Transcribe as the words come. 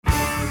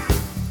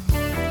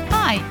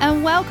Hi,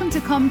 and welcome to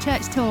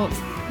ComChurch Talks.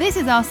 This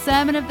is our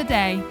sermon of the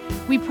day.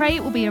 We pray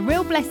it will be a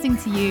real blessing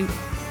to you.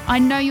 I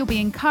know you'll be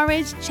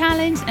encouraged,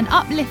 challenged, and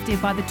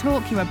uplifted by the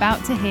talk you're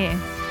about to hear.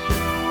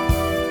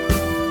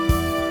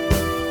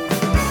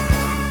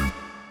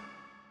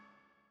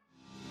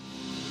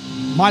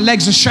 My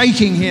legs are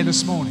shaking here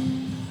this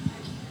morning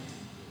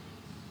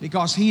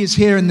because He is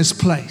here in this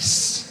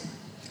place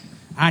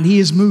and He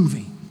is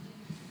moving.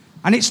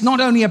 And it's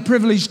not only a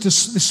privilege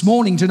this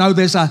morning to know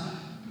there's a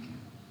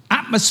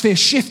atmosphere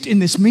shift in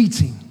this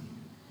meeting.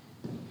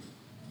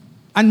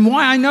 And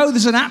why I know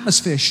there's an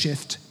atmosphere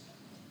shift,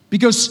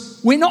 because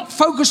we're not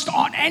focused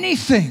on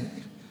anything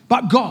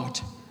but God.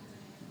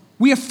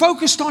 We are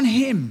focused on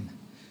Him.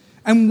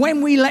 And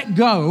when we let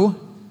go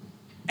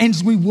and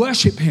we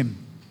worship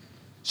Him,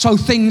 so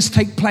things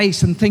take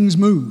place and things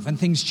move and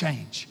things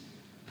change.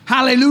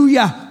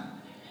 Hallelujah.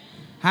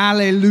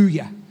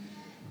 Hallelujah.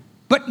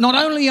 But not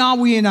only are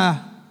we in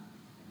a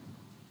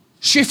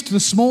shift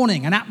this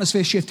morning, an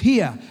atmosphere shift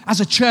here, as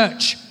a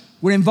church,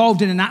 we're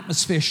involved in an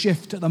atmosphere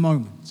shift at the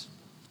moment.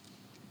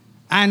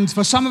 And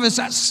for some of us,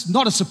 that's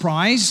not a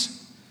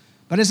surprise,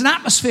 but there's an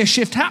atmosphere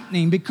shift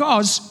happening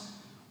because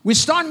we're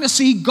starting to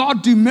see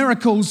God do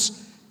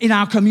miracles in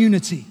our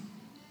community.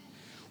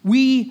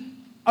 We,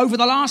 over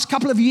the last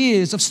couple of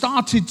years, have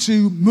started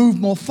to move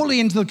more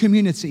fully into the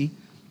community,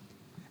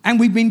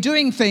 and we've been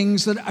doing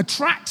things that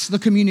attract the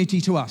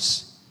community to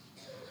us.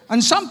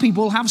 And some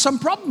people have some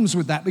problems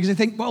with that because they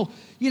think, well,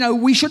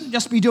 we shouldn't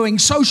just be doing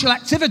social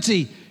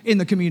activity in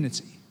the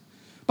community.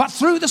 But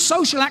through the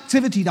social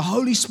activity, the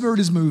Holy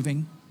Spirit is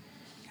moving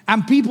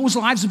and people's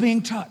lives are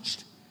being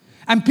touched.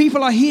 And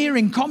people are here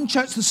in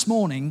ComChurch this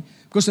morning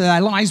because of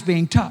their lives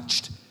being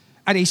touched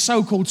at a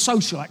so-called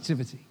social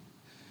activity.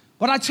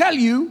 But I tell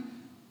you,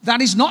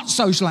 that is not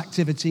social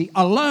activity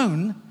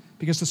alone,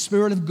 because the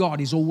Spirit of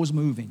God is always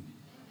moving.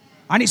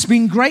 And it's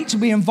been great to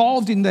be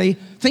involved in the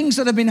things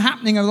that have been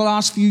happening over the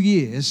last few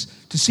years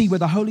to see where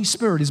the Holy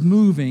Spirit is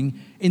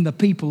moving in the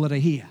people that are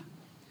here,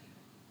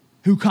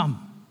 who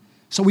come.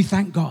 So we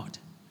thank God.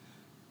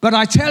 But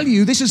I tell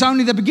you, this is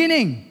only the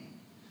beginning.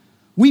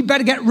 We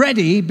better get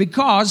ready,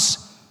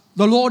 because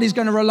the Lord is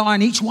going to rely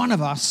on each one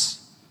of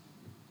us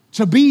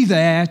to be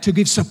there, to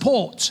give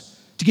support,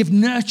 to give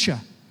nurture,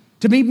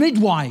 to be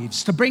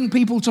midwives, to bring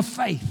people to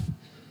faith.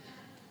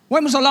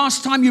 When was the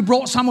last time you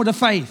brought someone to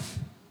faith?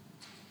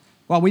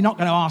 Well, we're not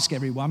going to ask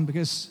everyone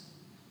because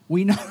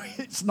we know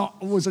it's not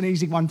always an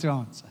easy one to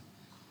answer.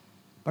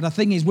 But the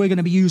thing is, we're going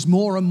to be used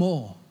more and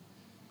more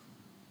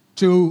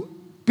to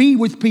be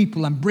with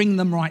people and bring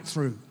them right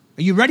through.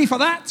 Are you ready for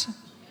that?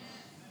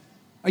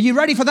 Are you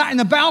ready for that in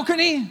the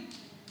balcony?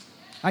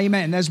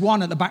 Amen. There's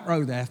one at the back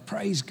row there.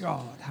 Praise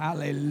God.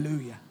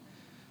 Hallelujah.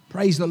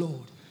 Praise the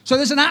Lord. So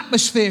there's an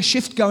atmosphere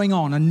shift going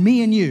on, and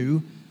me and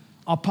you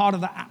are part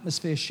of that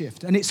atmosphere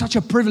shift. And it's such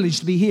a privilege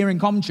to be here in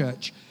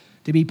ComChurch,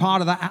 to be part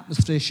of that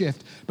atmosphere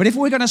shift. But if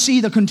we're going to see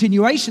the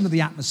continuation of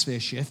the atmosphere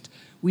shift,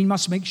 we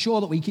must make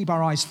sure that we keep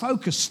our eyes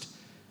focused,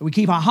 that we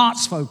keep our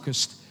hearts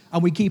focused,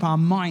 and we keep our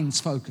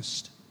minds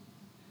focused.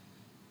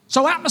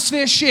 So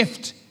atmosphere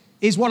shift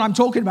is what I'm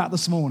talking about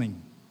this morning.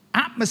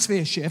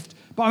 Atmosphere shift.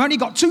 But I've only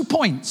got 2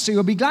 points, so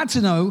you'll be glad to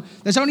know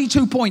there's only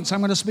 2 points I'm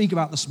going to speak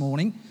about this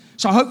morning.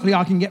 So hopefully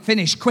I can get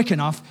finished quick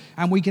enough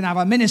and we can have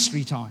a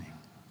ministry time.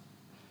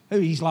 Oh,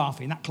 he's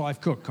laughing. That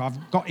Clive Cook.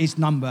 I've got his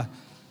number.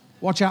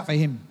 Watch out for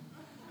him.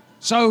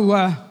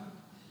 So,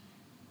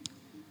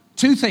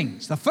 2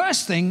 things. The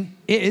first thing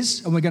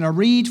is, and we're going to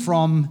read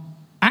from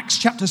Acts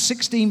chapter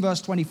 16,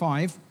 verse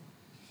 25.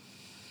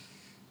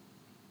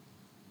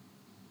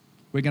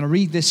 We're going to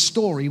read this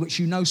story, which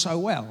you know so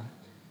well.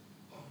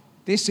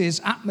 This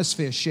is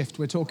atmosphere shift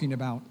we're talking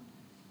about.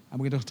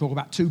 And we're going to talk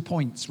about 2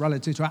 points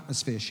relative to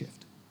atmosphere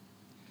shift.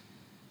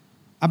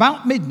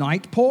 About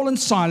midnight, Paul and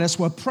Silas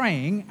were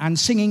praying and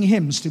singing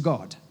hymns to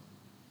God,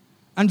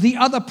 and the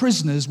other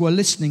prisoners were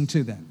listening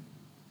to them.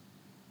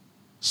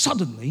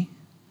 Suddenly,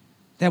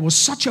 there was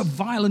such a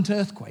violent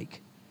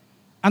earthquake,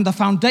 and the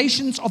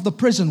foundations of the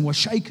prison were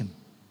shaken.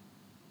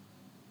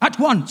 At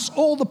once,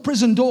 all the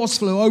prison doors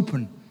flew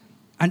open,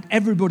 and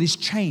everybody's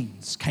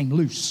chains came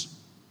loose.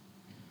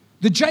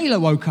 The jailer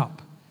woke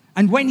up,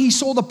 and when he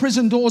saw the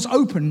prison doors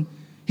open,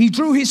 he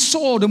drew his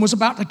sword and was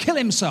about to kill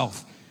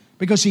himself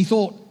because he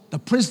thought the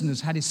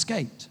prisoners had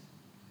escaped.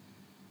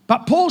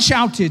 But Paul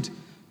shouted,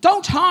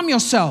 "Don't harm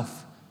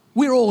yourself.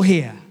 We're all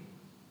here."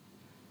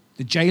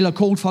 The jailer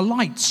called for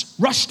lights,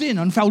 rushed in,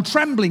 and fell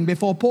trembling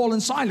before Paul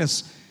and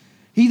Silas.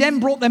 He then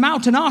brought them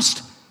out and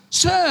asked,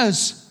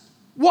 "Sirs,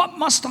 what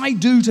must I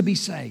do to be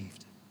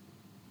saved?"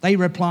 They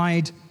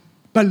replied,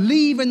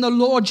 "Believe in the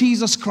Lord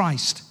Jesus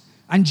Christ,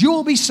 and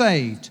you'll be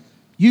saved,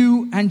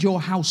 you and your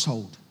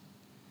household."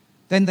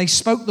 Then they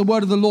spoke the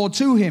word of the Lord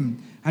to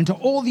him and to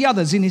all the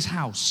others in his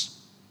house.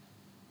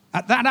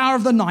 At that hour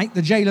of the night,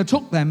 the jailer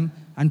took them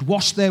and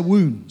washed their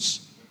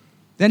wounds.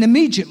 Then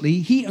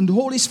immediately he and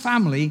all his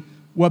family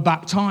were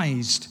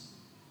baptized.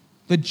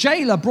 The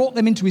jailer brought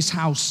them into his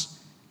house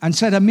and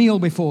set a meal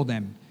before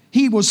them.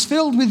 He was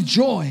filled with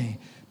joy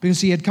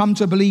because he had come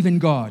to believe in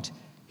God,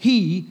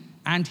 he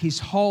and his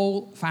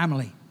whole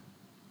family.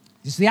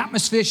 This is the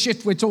atmosphere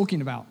shift we're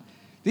talking about.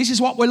 This is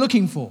what we're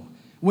looking for.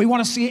 We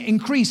want to see it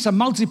increase and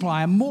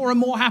multiply and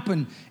more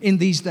happen in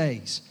these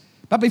days.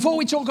 But before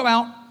we talk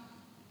about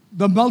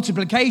the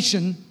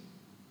multiplication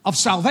of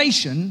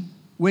salvation,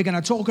 we're going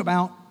to talk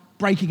about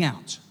breaking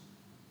out.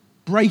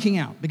 Breaking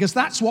out. Because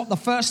that's what the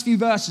first few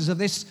verses of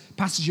this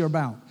passage are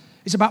about.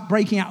 It's about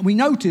breaking out. We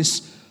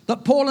notice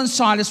that Paul and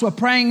Silas were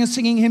praying and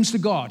singing hymns to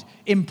God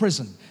in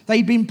prison.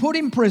 They'd been put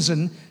in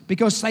prison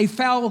because they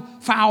fell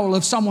foul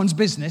of someone's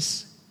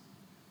business.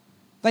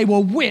 They were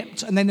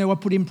whipped and then they were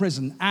put in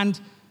prison. And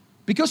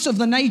because of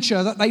the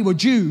nature that they were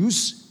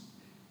Jews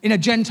in a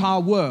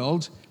Gentile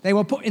world, they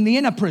were put in the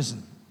inner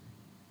prison.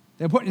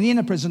 They were put in the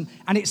inner prison,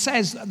 and it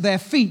says that their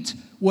feet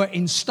were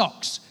in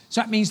stocks.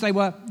 So that means they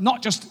were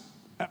not just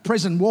at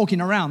prison walking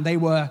around, they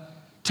were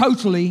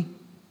totally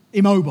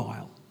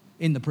immobile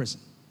in the prison.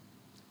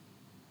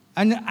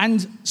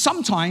 And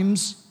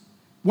sometimes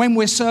when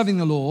we're serving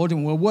the Lord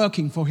and we're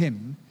working for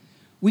him,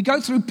 we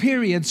go through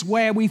periods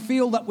where we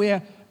feel that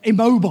we're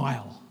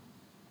immobile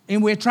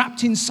and we're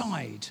trapped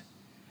inside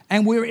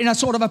and we're in a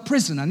sort of a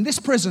prison. And this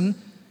prison,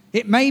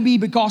 it may be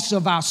because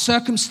of our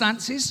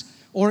circumstances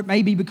or it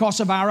may be because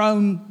of our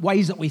own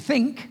ways that we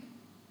think.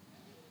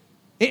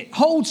 It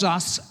holds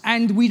us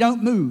and we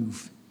don't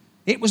move.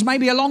 It was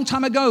maybe a long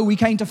time ago we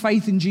came to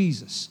faith in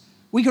Jesus.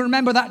 We can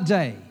remember that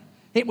day.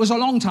 It was a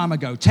long time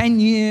ago, 10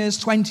 years,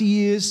 20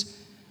 years.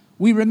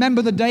 We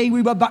remember the day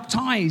we were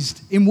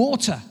baptized in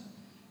water.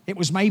 It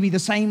was maybe the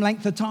same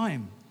length of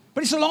time.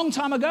 But it's a long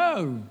time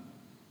ago.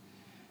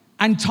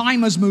 And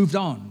time has moved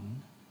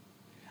on.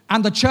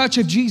 And the Church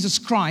of Jesus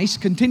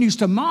Christ continues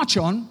to march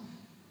on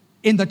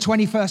in the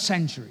 21st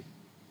century.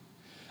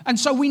 And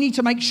so we need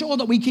to make sure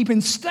that we keep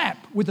in step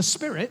with the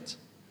Spirit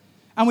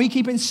and we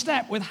keep in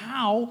step with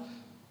how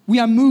we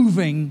are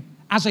moving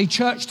as a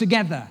church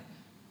together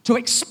to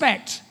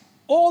expect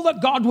all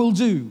that God will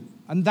do.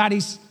 And that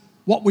is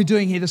what we're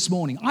doing here this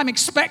morning. I'm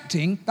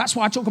expecting, that's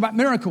why I talk about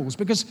miracles,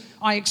 because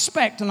I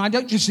expect, and I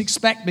don't just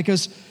expect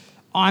because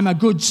I'm a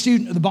good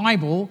student of the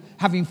Bible,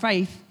 having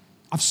faith.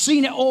 I've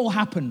seen it all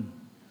happen.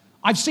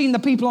 I've seen the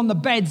people on the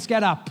beds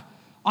get up.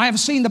 I have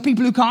seen the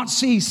people who can't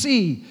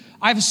see.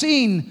 I've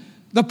seen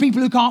the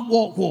people who can't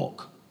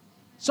walk.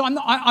 So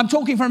I'm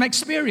talking from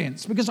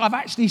experience because I've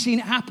actually seen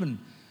it happen.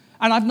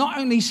 And I've not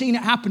only seen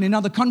it happen in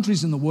other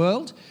countries in the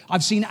world,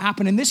 I've seen it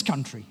happen in this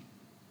country.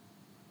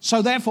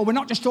 So therefore, we're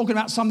not just talking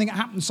about something that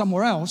happens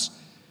somewhere else.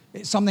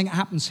 It's something that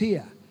happens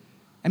here.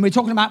 And we're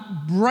talking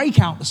about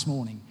breakout this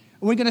morning.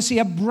 And we're going to see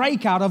a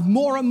breakout of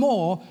more and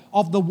more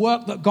of the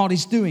work that God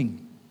is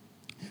doing.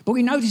 But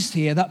we noticed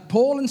here that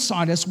Paul and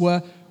Silas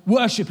were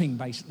worshiping,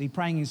 basically,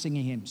 praying and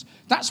singing hymns.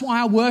 That's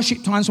why our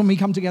worship times when we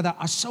come together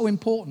are so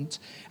important.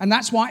 And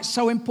that's why it's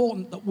so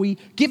important that we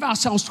give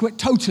ourselves to it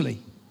totally.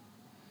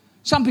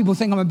 Some people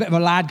think I'm a bit of a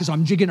lad because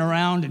I'm jigging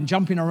around and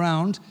jumping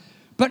around.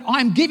 But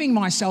I'm giving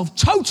myself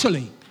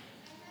totally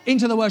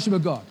into the worship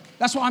of God.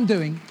 That's what I'm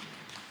doing.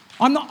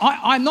 I'm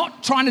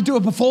not trying to do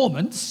a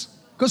performance,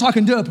 because I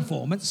can do a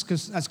performance,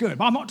 because that's good.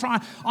 But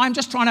I'm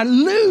just trying to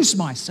lose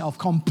myself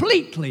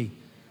completely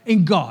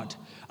in God.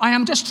 I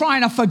am just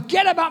trying to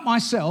forget about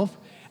myself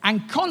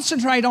and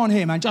concentrate on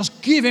him and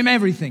just give him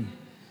everything.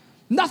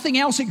 Nothing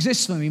else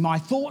exists for me. My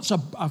thoughts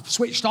are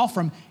switched off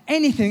from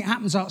anything that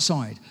happens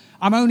outside.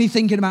 I'm only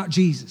thinking about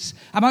Jesus.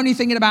 I'm only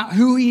thinking about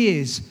who he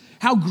is,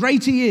 how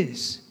great he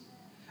is.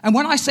 And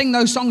when I sing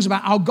those songs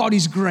about how God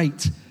is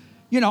great,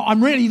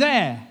 I'm really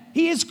there.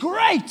 He is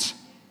great.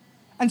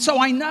 And so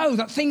I know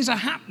that things are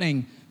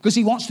happening because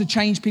he wants to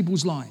change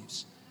people's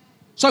lives.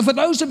 So for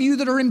those of you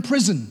that are in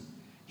prison,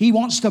 he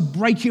wants to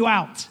break you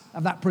out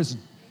of that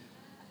prison.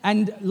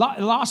 And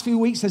the last few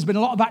weeks, there's been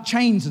a lot about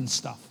chains and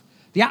stuff.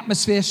 The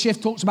atmosphere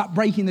shift talks about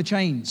breaking the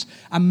chains.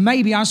 And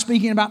maybe I'm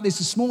speaking about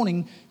this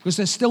morning because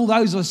there's still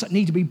those of us that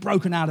need to be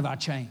broken out of our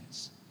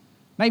chains.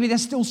 Maybe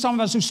there's still some of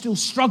us who still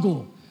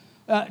struggle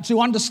to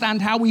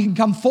understand how we can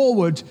come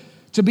forward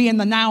to be in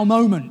the now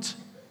moment.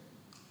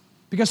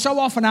 Because so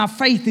often our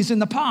faith is in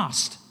the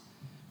past.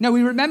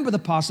 We remember the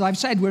past. As I've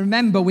said,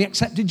 we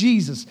accepted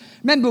Jesus.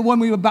 Remember when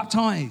we were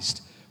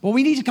baptized. Well,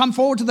 we need to come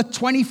forward to the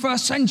 21st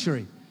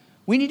century.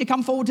 We need to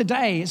come forward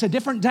today. It's a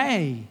different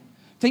day.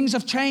 Things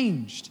have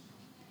changed.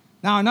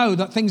 Now, I know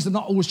that things have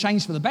not always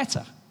changed for the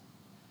better,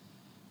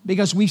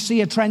 because we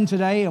see a trend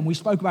today, and we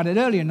spoke about it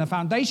earlier in the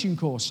foundation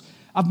course,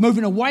 of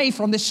moving away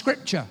from this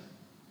scripture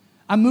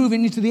and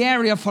moving into the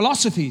area of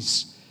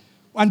philosophies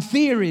and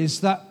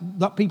theories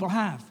that people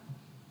have.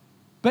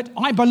 But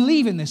I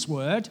believe in this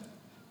word.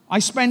 I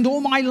spend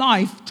all my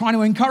life trying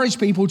to encourage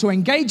people to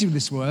engage with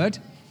this word,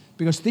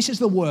 because this is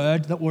the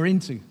word that we're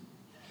into.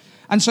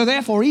 And so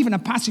therefore, even a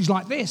passage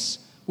like this,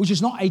 which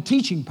is not a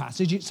teaching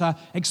passage, it's an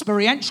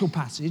experiential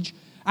passage.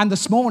 And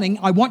this morning,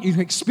 I want you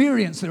to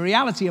experience the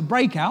reality of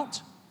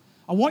breakout.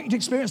 I want you to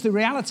experience the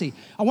reality.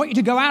 I want you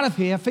to go out of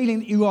here feeling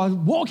that you are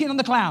walking on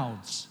the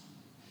clouds.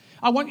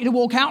 I want you to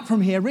walk out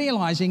from here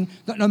realizing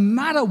that no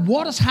matter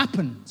what has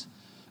happened,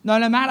 no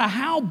matter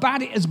how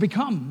bad it has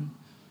become,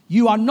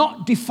 you are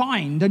not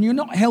defined and you're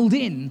not held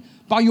in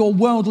by your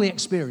worldly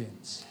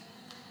experience.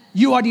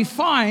 You are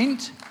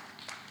defined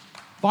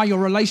by your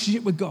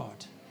relationship with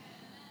God.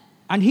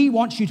 And he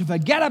wants you to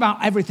forget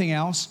about everything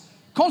else,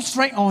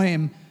 concentrate on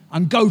him,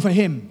 and go for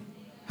him.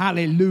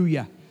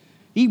 Hallelujah.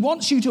 He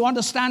wants you to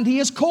understand he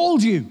has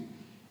called you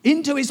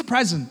into his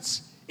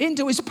presence,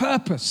 into his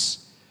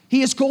purpose.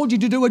 He has called you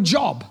to do a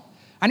job.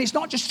 And it's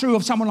not just true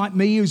of someone like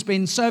me who's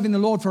been serving the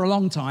Lord for a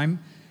long time.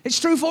 It's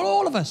true for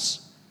all of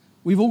us.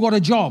 We've all got a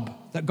job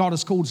that God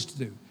has called us to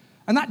do.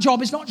 And that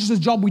job is not just a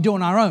job we do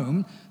on our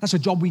own, that's a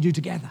job we do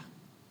together.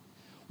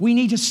 We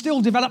need to still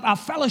develop our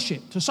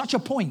fellowship to such a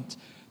point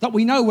that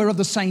we know we're of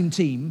the same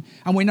team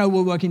and we know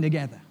we're working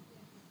together.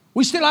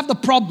 We still have the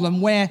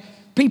problem where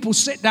people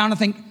sit down and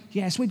think,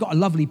 yes, we've got a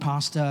lovely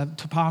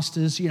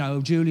pastors, you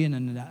know, Julian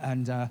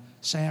and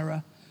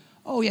Sarah.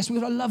 Oh, yes,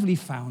 we've got a lovely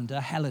founder,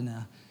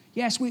 Helena.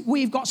 Yes,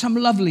 we've got some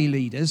lovely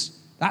leaders.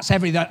 That's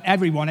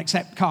everyone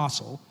except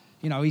Castle.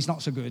 You know, he's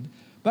not so good.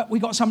 But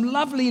we've got some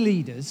lovely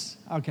leaders,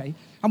 okay?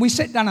 And we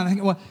sit down and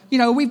think, well, you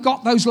know, we've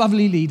got those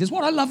lovely leaders.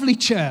 What a lovely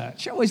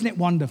church. Oh, isn't it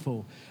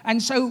wonderful? And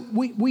so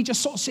we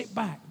just sort of sit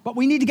back. But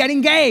we need to get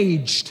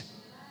engaged.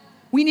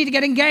 We need to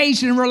get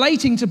engaged in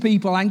relating to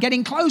people and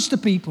getting close to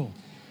people.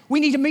 We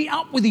need to meet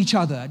up with each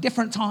other at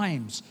different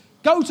times.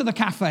 Go to the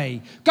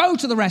cafe. Go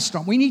to the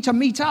restaurant. We need to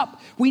meet up.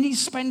 We need to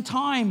spend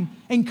time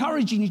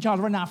encouraging each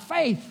other in our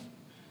faith.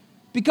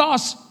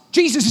 Because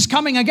Jesus is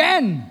coming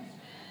again.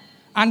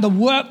 And the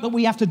work that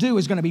we have to do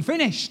is going to be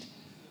finished.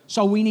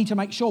 So we need to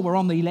make sure we're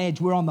on the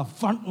edge, we're on the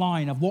front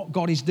line of what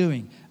God is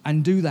doing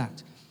and do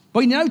that.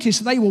 But you notice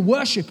they were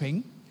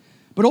worshiping,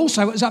 but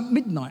also it was at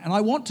midnight. And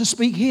I want to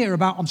speak here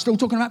about, I'm still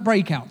talking about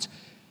breakouts,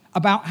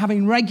 about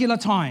having regular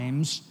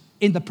times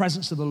in the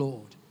presence of the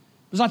Lord.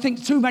 Because I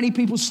think too many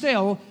people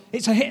still,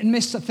 it's a hit and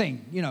miss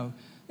thing, you know.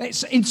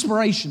 It's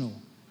inspirational.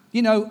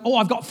 You know, oh,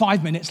 I've got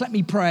 5 minutes, let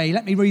me pray,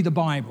 let me read the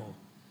Bible.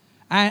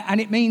 And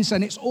it means,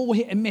 and it's all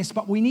hit and miss,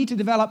 but we need to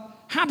develop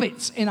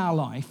habits in our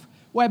life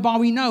whereby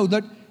we know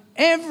that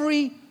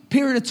every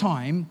period of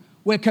time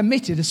we're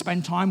committed to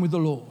spend time with the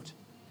Lord.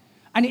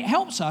 And it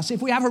helps us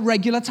if we have a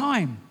regular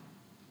time.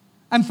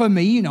 And for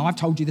me, you know, I've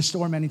told you this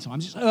story many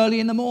times, it's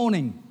early in the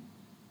morning,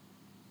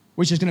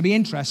 which is going to be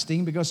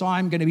interesting because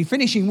I'm going to be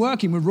finishing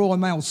working with Royal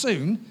Mail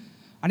soon,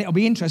 and it'll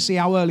be interesting to see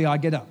how early I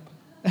get up.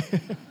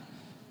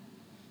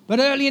 But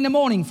early in the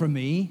morning for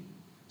me,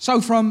 so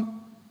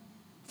from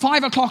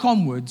 5 o'clock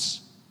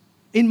onwards,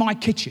 in my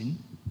kitchen,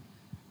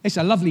 it's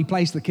a lovely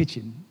place, the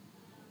kitchen.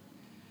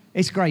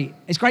 It's great.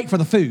 It's great for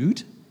the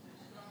food,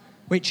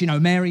 which, you know,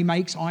 Mary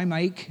makes, I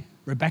make,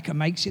 Rebecca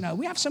makes, you know.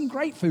 We have some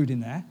great food in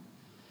there.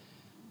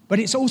 But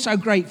it's also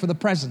great for the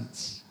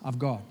presence of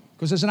God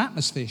because there's an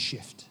atmosphere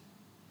shift.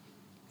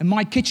 And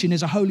my kitchen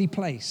is a holy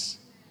place.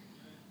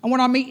 And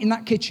when I meet in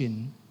that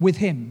kitchen with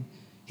him,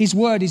 his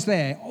word is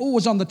there,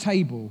 always on the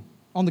table,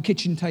 on the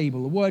kitchen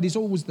table. The word is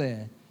always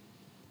there.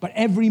 But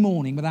every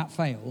morning, without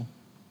fail,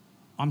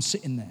 I'm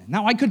sitting there.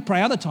 Now, I could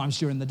pray other times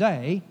during the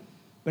day,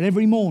 but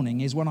every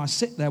morning is when I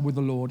sit there with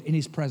the Lord in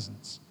his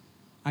presence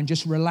and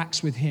just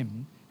relax with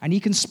him. And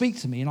he can speak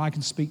to me and I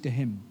can speak to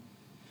him.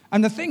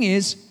 And the thing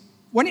is,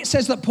 when it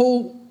says that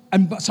Paul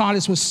and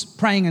Silas was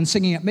praying and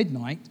singing at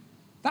midnight,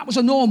 that was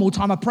a normal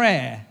time of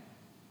prayer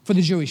for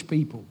the Jewish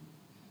people.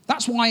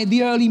 That's why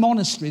the early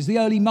monasteries, the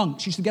early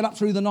monks used to get up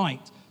through the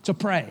night to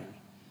pray.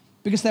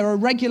 Because there are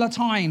regular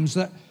times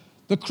that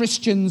the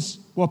Christians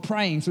were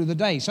praying through the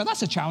day. So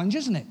that's a challenge,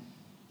 isn't it?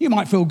 You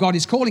might feel God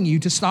is calling you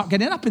to start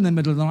getting up in the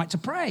middle of the night to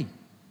pray.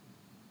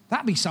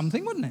 That'd be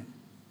something, wouldn't it?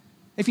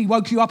 If he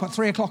woke you up at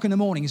 3 o'clock in the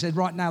morning and said,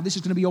 right now, this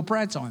is going to be your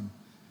prayer time.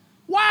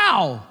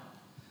 Wow!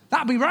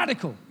 That'd be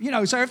radical. You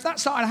know, so if that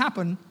started to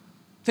happen,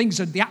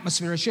 the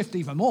atmosphere will shift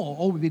even more,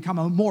 or we become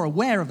more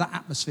aware of that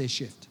atmosphere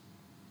shift.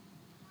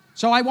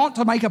 So I want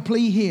to make a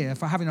plea here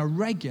for having a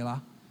regular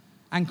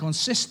and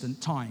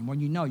consistent time when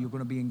you know you're going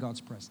to be in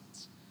God's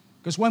presence.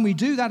 Because when we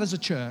do that as a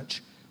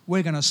church,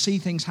 we're going to see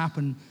things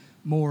happen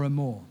more and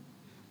more.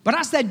 But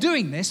as they're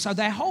doing this, so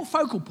their whole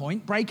focal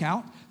point,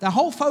 breakout, their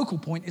whole focal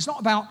point is not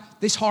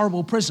about this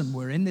horrible prison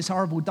we're in, this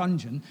horrible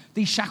dungeon,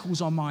 these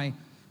shackles on my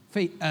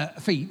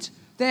feet.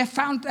 Their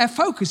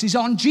focus is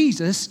on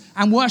Jesus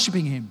and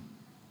worshiping him.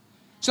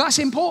 So that's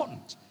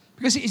important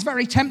because it is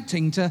very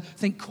tempting to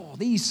think, oh,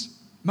 these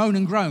moan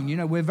and groan. You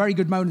know, we're very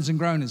good moaners and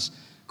groaners.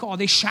 God,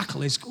 this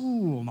shackle is,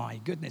 oh,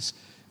 my goodness.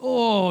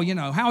 Oh, you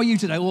know, how are you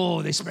today?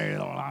 Oh, this spirit.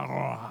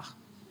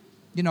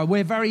 You know,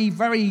 we're very,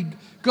 very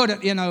good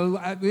at,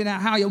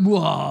 how you.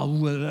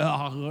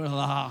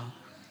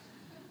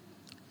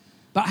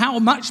 But how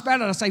much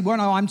better to say, well,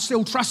 no, I'm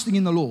still trusting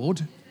in the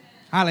Lord.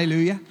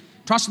 Hallelujah.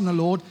 Trusting the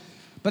Lord.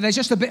 But there's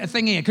just a bit of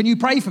thing here. Can you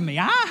pray for me?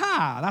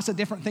 Aha, that's a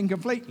different thing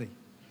completely.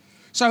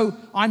 So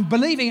I'm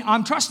believing,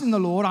 I'm trusting the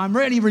Lord. I'm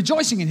really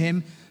rejoicing in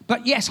him.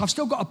 But yes, I've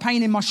still got a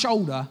pain in my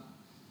shoulder.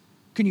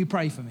 Can you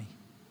pray for me?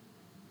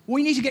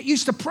 We need to get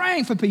used to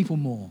praying for people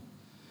more.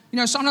 You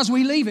know, sometimes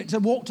we leave it to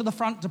walk to the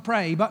front to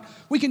pray, but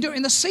we can do it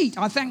in the seat.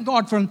 I thank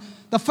God from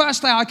the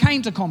first day I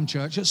came to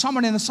ComChurch that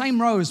someone in the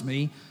same row as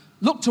me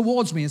looked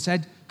towards me and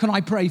said, can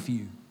I pray for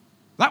you?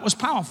 That was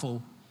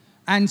powerful.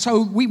 And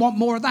so we want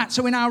more of that.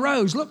 So in our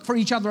rows, look for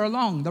each other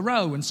along the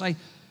row and say,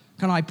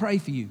 can I pray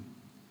for you?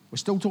 We're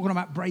still talking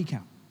about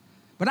breakout.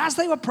 But as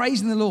they were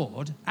praising the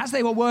Lord, as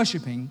they were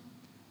worshiping,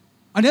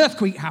 an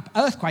earthquake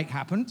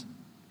happened.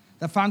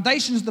 The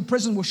foundations of the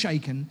prison were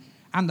shaken,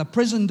 and the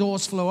prison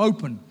doors flew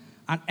open,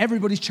 and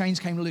everybody's chains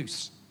came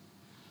loose.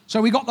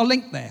 So we got the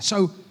link there.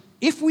 So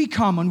if we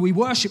come and we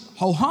worship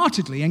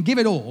wholeheartedly and give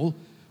it all,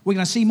 we're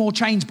going to see more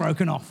chains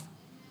broken off.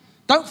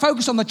 Don't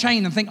focus on the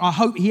chain and think, I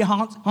hope he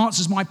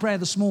answers my prayer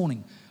this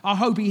morning. I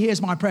hope he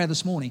hears my prayer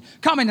this morning.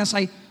 Come in and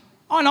say,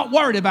 I'm not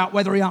worried about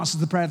whether he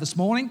answers the prayer this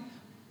morning.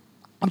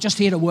 I'm just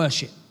here to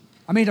worship.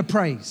 I'm here to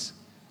praise.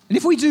 And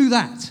if we do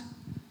that,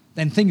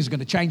 then things are going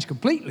to change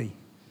completely.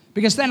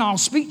 Because then I'll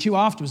speak to you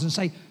afterwards and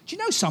say, do you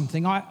know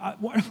something?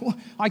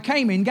 I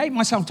came in, gave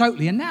myself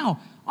totally, and now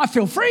I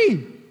feel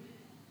free.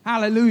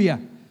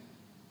 Hallelujah.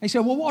 They say,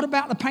 well, what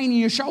about the pain in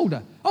your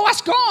shoulder? Oh,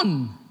 that's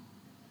gone.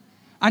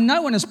 And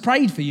no one has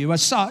prayed for you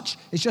as such.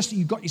 It's just that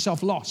you got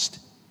yourself lost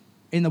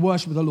in the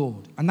worship of the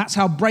Lord. And that's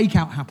how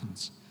breakout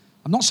happens.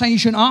 I'm not saying you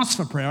shouldn't ask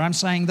for prayer. I'm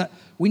saying that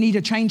we need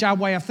to change our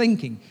way of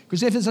thinking.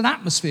 Because if there's an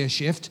atmosphere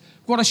shift,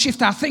 we've got to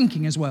shift our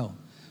thinking as well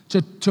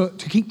to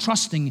keep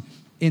trusting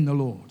in the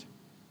Lord.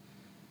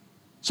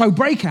 So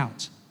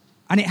breakout.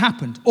 And it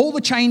happened. All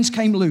the chains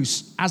came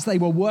loose as they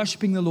were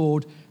worshiping the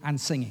Lord and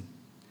singing.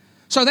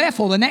 So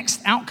therefore, the next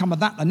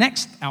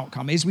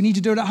outcome is we need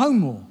to do it at home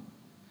more.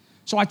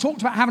 So I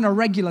talked about having a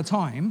regular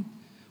time.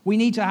 We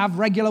need to have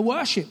regular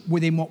worship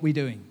within what we're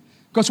doing.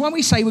 Because when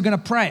we say we're going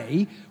to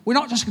pray, we're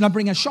not just going to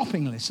bring a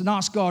shopping list and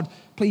ask God,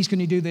 please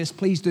can you do this,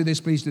 please do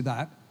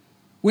that.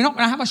 We're not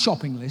going to have a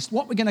shopping list.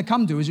 What we're going to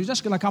come do is we're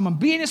just going to come and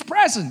be in his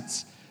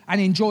presence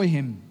and enjoy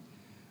him.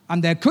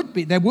 And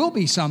there will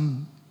be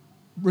some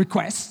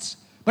requests,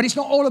 but it's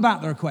not all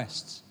about the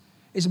requests.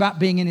 It's about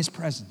being in his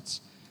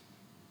presence.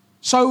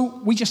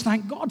 So we just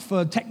thank God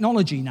for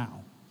technology now.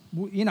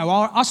 You know,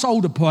 us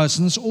older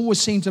persons always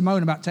seem to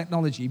moan about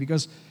technology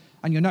because,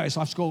 and you'll notice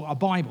I've got a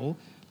Bible,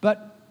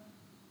 but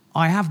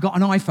I have got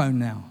an iPhone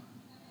now.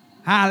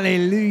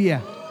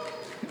 Hallelujah.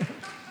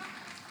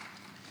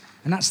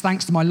 And that's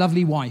thanks to my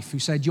lovely wife who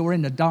said, you're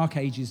in the dark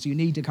ages, you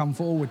need to come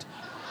forward.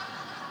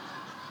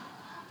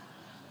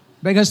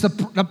 Because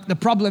the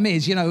problem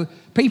is, you know,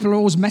 people are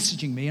always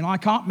messaging me and I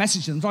can't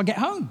message them until I get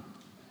home.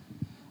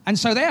 And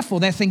so therefore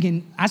they're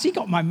thinking, has he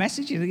got my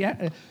message?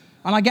 Yeah.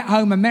 And I get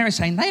home and Mary's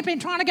saying, they've been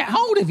trying to get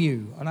hold of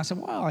you. And I said,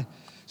 well,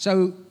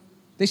 so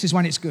this is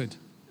when it's good.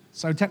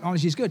 So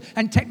technology is good.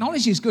 And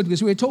technology is good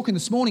because we were talking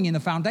this morning in the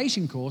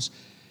foundation course,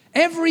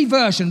 every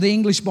version of the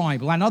English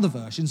Bible and other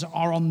versions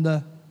are on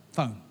the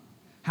phone.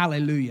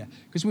 Hallelujah.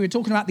 Because we were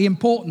talking about the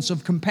importance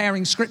of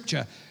comparing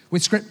Scripture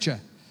with Scripture.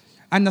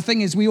 And the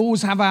thing is, we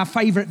always have our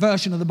favorite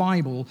version of the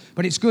Bible,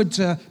 but it's good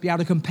to be able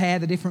to compare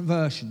the different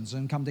versions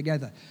and come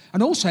together.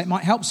 And also, it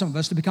might help some of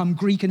us to become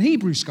Greek and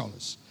Hebrew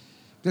scholars.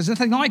 There's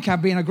nothing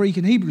like being a Greek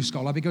and Hebrew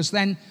scholar, because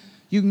then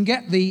you can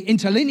get the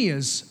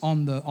interlinears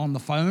on the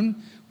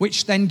phone,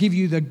 which then give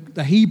you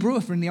the Hebrew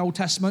from the Old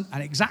Testament,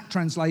 an exact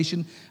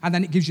translation, and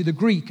then it gives you the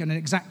Greek and an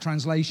exact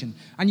translation.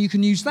 And you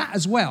can use that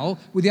as well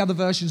with the other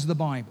versions of the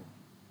Bible.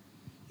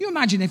 You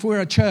imagine if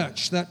we're a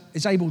church that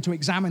is able to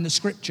examine the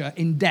Scripture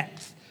in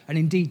depth and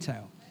in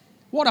detail.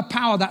 What a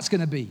power that's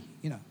going to be,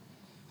 you know.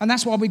 And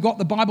that's why we've got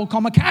the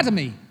Bible.com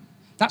Academy.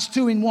 That's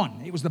 2 in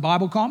 1. It was the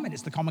Bible.com and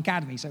it's the Com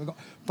Academy. So we've got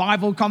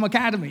Bible.com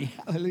Academy.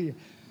 Hallelujah.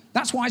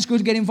 That's why it's good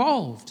to get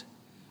involved.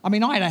 I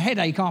mean, I had a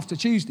headache after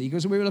Tuesday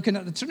because we were looking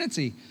at the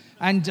Trinity.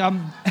 And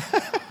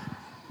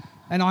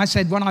and I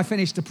said, when I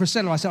finished to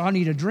Priscilla, I said, I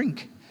need a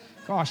drink.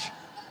 Gosh.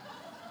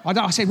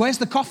 I said, where's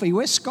the coffee?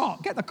 Where's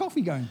Scott? Get the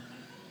coffee going.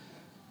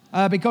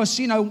 Because,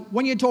 you know,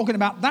 when you're talking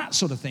about that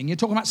sort of thing, you're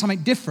talking about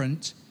something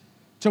different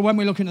to when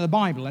we're looking at the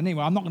Bible.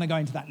 Anyway, I'm not going to go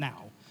into that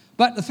now.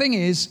 But the thing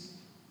is,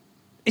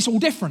 it's all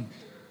different.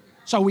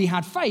 So we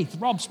had faith.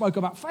 Rob spoke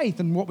about faith,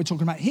 and what we're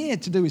talking about here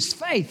to do is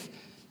faith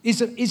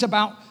is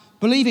about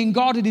believing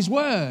God at his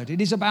word.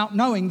 It is about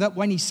knowing that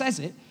when he says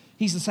it,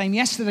 he's the same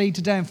yesterday,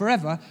 today, and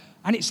forever,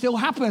 and it still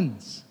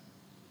happens.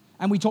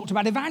 And we talked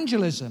about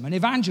evangelism, and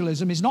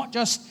evangelism is not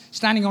just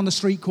standing on the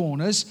street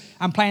corners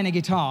and playing a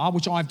guitar,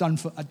 which I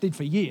did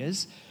for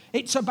years.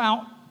 It's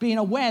about being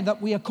aware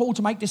that we are called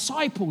to make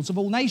disciples of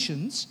all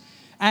nations,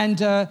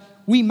 and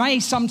we may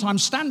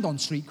sometimes stand on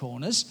street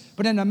corners,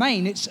 but in the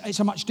main, it's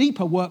a much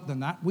deeper work than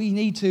that. We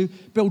need to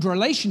build a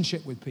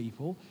relationship with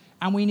people,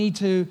 and we need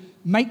to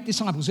make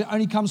disciples. It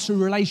only comes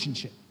through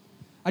relationship.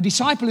 A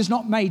disciple is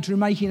not made through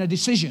making a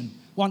decision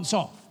once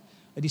off.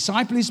 A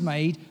disciple is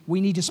made,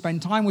 we need to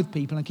spend time with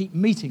people and keep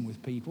meeting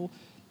with people,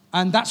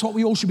 and that's what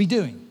we all should be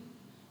doing.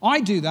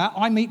 I do that.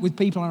 I meet with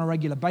people on a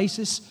regular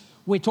basis.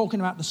 We're talking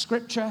about the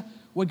Scripture.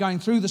 We're going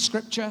through the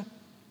Scripture,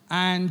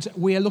 and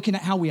we are looking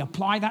at how we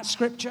apply that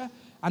Scripture.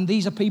 And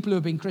these are people who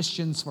have been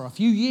Christians for a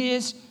few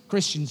years,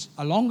 Christians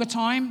a longer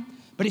time.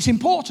 But it's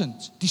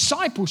important.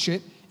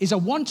 Discipleship is a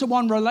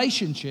one-to-one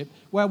relationship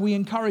where we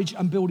encourage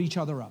and build each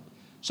other up.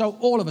 So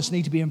all of us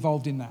need to be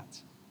involved in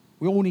that.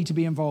 We all need to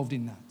be involved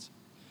in that.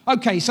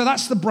 Okay, so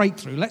that's the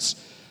breakthrough. Let's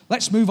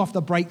let's move off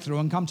the breakthrough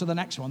and come to the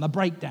next one, the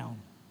breakdown.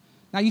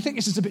 Now, you think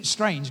this is a bit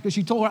strange because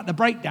you talk about the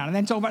breakdown and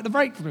then talk about the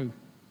breakthrough.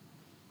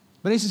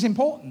 But this is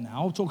important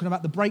now, talking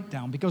about the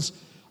breakdown, because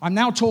I'm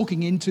now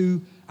talking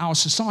into our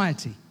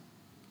society.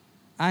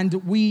 And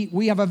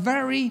we have a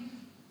very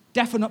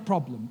definite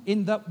problem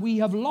in that we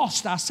have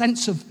lost our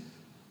sense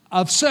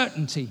of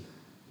certainty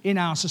in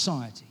our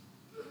society.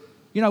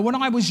 You know, when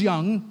I was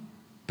young,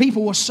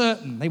 people were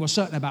certain. They were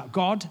certain about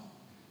God.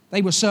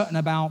 They were certain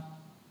about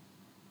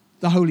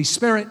the Holy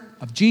Spirit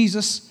of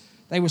Jesus.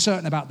 They were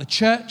certain about the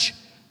church.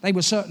 They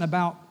were certain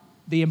about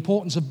the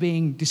importance of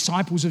being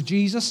disciples of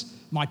Jesus.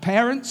 My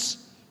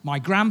parents, my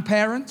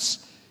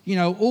grandparents, you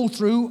know,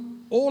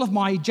 all of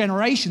my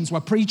generations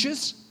were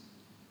preachers.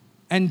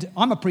 And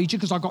I'm a preacher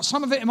because I've got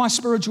some of it in my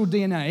spiritual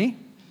DNA,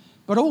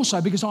 but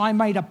also because I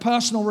made a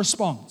personal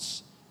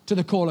response to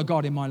the call of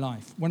God in my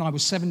life when I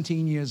was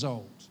 17 years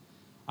old.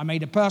 I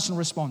made a personal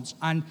response,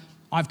 and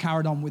I've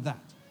carried on with that.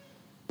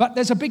 But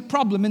there's a big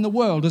problem in the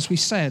world, as we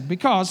said,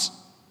 because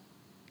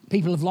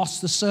people have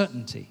lost the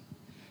certainty.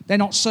 They're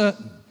not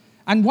certain.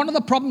 And one of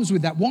the problems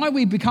with that, why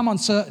we become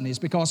uncertain, is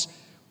because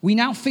we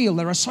now feel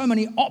there are so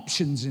many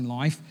options in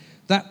life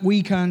that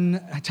we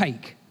can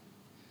take.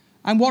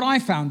 And what I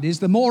found is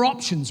the more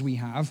options we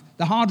have,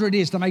 the harder it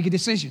is to make a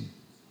decision.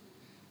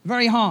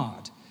 Very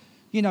hard.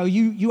 You know,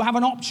 you have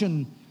an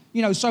option.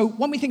 You know, so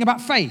when we think about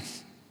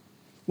faith,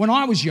 when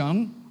I was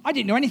young, I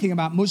didn't know anything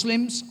about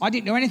Muslims. I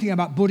didn't know anything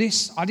about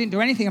Buddhists. I didn't know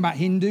anything about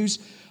Hindus.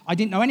 I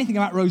didn't know anything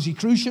about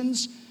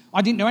Rosicrucians.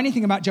 I didn't know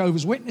anything about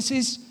Jehovah's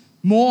Witnesses,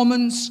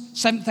 Mormons,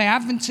 Seventh-day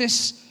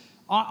Adventists.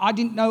 I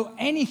didn't know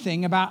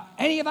anything about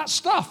any of that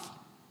stuff.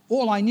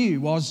 All I knew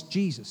was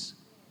Jesus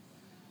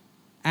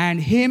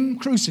and Him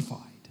crucified.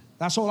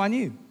 That's all I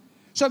knew.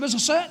 So there was a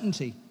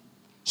certainty.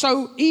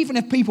 So even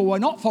if people were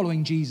not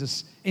following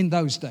Jesus in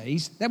those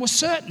days, there were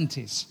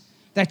certainties.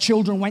 Their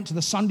children went to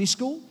the Sunday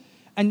school,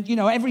 and you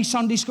know, every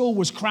Sunday school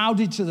was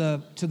crowded to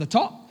the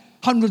top.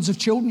 Hundreds of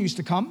children used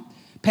to come.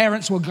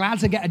 Parents were glad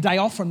to get a day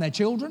off from their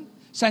children,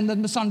 send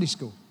them to Sunday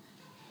school.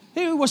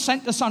 Who was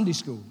sent to Sunday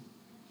school?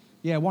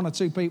 Yeah, one or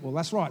two people,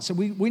 that's right. So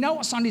we know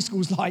what Sunday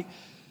school's like.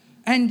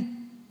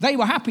 And they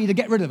were happy to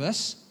get rid of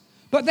us.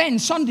 But then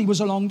Sunday was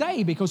a long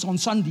day because on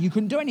Sunday you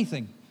couldn't do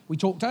anything. We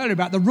talked earlier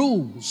about the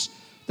rules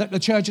that the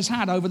church has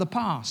had over the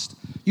past.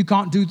 You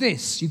can't do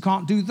this, you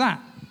can't do that.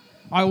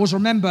 I always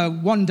remember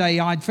one day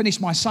I'd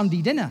finished my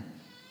Sunday dinner.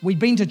 We'd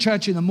been to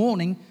church in the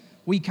morning,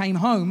 we came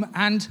home,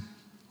 and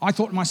I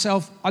thought to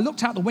myself, I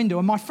looked out the window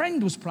and my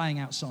friend was playing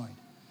outside.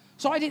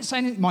 So I didn't say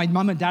anything. My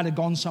mum and dad had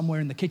gone somewhere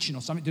in the kitchen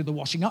or something to do the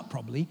washing up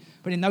probably.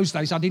 But in those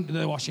days, I didn't do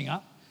the washing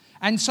up.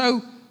 And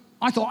so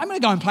I thought, I'm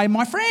going to go and play with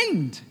my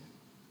friend.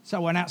 So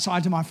I went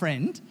outside to my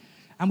friend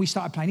and we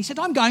started playing. He said,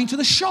 I'm going to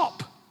the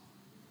shop.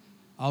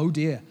 Oh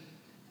dear.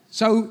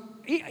 So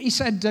he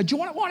said,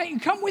 why don't you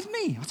come with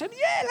me? I said,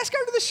 yeah, let's go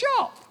to the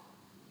shop.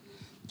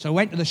 So I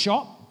went to the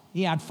shop.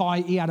 He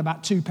had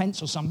about 2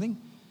 pence or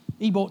something.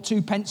 He bought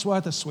 2 pence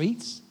worth of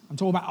sweets. I'm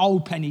talking about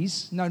old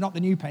pennies. No, not the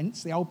new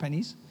pence, the old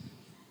pennies.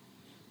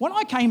 When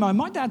I came home,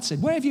 my dad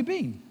said, where have you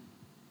been?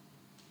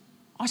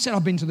 I said,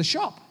 I've been to the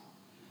shop.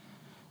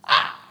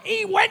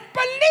 He went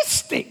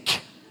ballistic.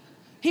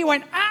 He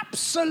went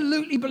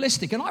absolutely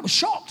ballistic. And I was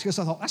shocked because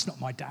I thought, that's not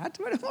my dad.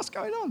 What's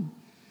going on?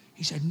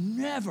 He said,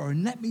 never,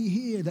 and let me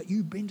hear that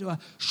you've been to a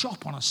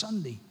shop on a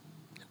Sunday.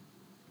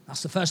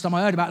 That's the first time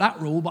I heard about that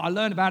rule, but I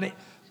learned about it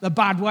the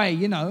bad way,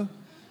 you know.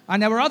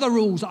 And there were other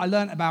rules that I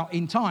learned about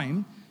in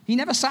time. He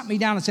never sat me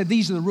down and said,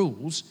 these are the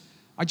rules.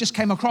 I just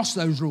came across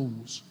those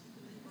rules.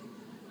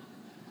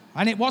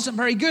 And it wasn't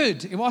very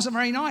good. It wasn't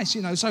very nice,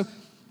 you know. So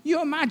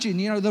you imagine,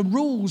 you know, the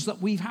rules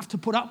that we have to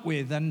put up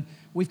with, and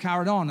we've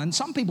carried on. And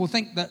some people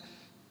think that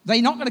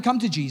they're not going to come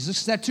to Jesus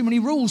because there are too many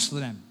rules for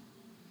them.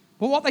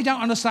 But what they don't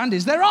understand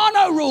is there are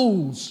no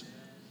rules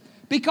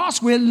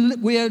because we're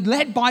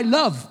led by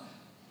love.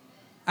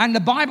 And the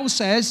Bible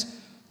says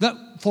that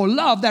for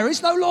love, there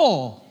is no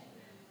law.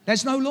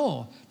 There's no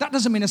law. That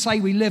doesn't mean to say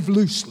we live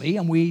loosely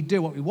and we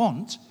do what we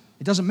want.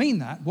 It doesn't mean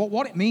that.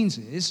 What it means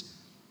is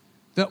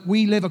that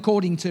we live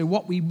according to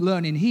what we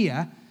learn in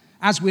here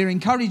as we're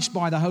encouraged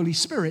by the Holy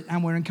Spirit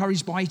and we're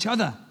encouraged by each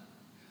other.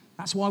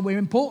 That's why we're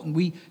important.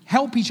 We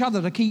help each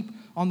other to keep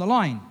on the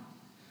line.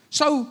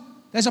 So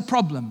there's a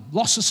problem,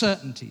 loss of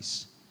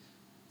certainties.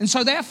 And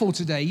so therefore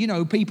today, you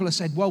know, people have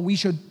said, well, they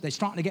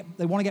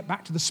want to get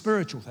back to the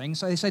spiritual thing.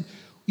 So they said,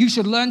 you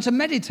should learn to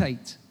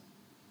meditate.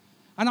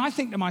 And I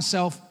think to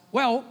myself,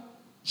 well,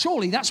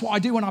 surely that's what I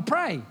do when I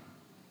pray.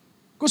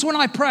 Because when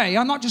I pray,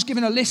 I'm not just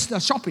giving a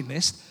shopping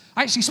list.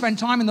 I actually spend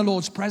time in the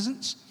Lord's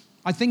presence.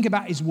 I think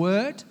about His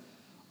Word.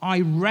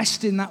 I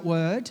rest in that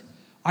Word.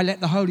 I let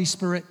the Holy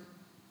Spirit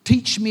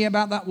teach me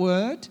about that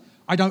Word.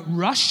 I don't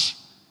rush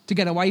to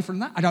get away from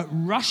that. I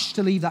don't rush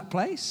to leave that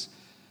place.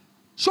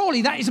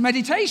 Surely that is a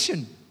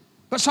meditation.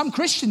 But some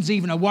Christians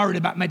even are worried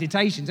about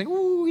meditation, saying,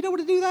 oh, we don't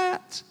want to do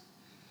that.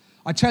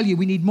 I tell you,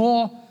 we need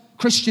more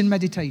Christian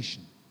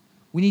meditation.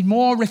 We need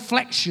more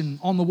reflection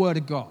on the Word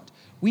of God.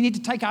 We need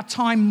to take our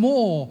time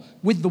more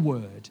with the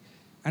Word.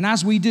 And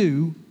as we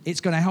do,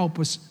 it's going to help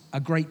us a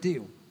great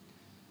deal.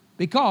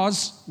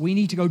 Because we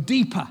need to go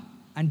deeper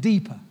and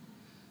deeper.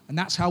 And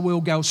that's how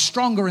we'll go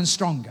stronger and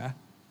stronger.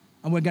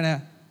 And we're going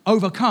to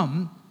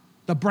overcome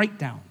the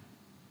breakdown.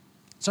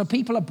 So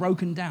people are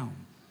broken down.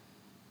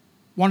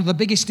 One of the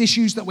biggest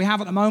issues that we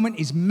have at the moment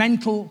is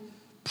mental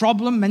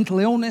problem, mental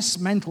illness,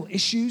 mental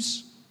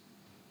issues.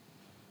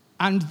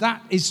 And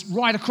that is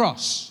right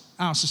across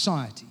our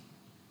society.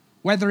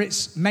 Whether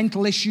it's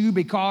mental issue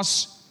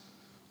because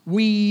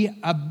we've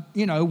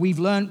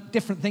learned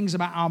different things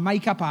about our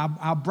makeup,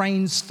 our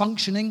brains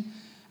functioning,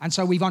 and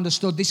so we've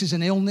understood this is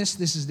an illness,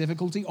 this is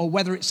difficulty, or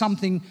whether it's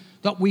something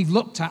that we've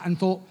looked at and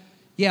thought,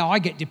 yeah, I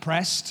get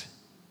depressed,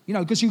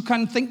 because you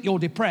can think you're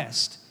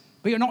depressed,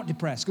 but you're not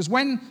depressed. Because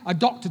when a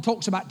doctor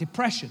talks about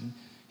depression,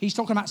 he's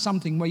talking about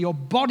something where your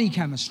body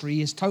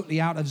chemistry is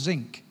totally out of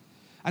sync.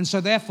 And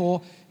so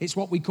therefore, it's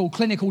what we call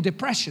clinical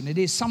depression. It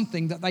is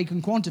something that they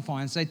can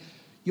quantify and say,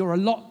 you're a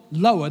lot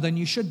lower than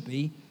you should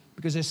be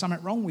because there's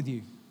something wrong with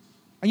you.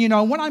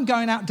 And when I'm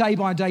going out day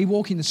by day,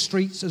 walking the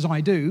streets as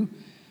I do,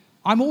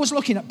 I'm always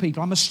looking at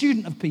people. I'm a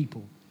student of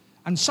people.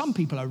 And some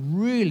people are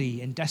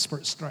really in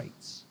desperate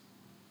straits.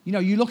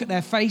 You look at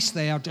their face,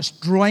 they are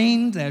just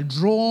drained, they're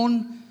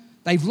drawn,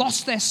 they've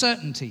lost their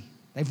certainty.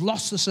 They've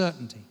lost the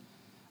certainty.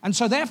 And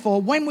so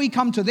therefore, when we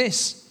come to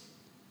this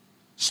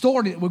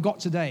story that we've got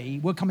today,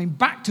 we're coming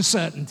back to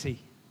certainty.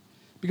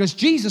 Because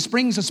Jesus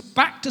brings us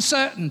back to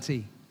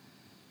certainty.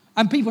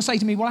 And people say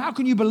to me, well, how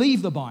can you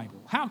believe the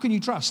Bible? How can you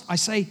trust? I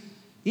say,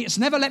 it's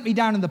never let me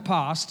down in the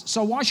past,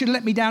 so why should it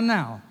let me down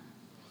now?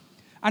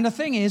 And the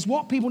thing is,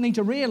 what people need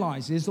to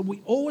realize is that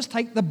we always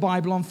take the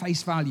Bible on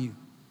face value.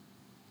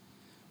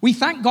 We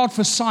thank God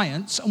for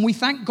science, and we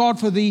thank God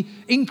for the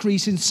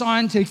increase in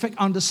scientific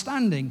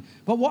understanding.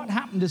 But what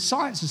happened as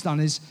science has done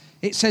is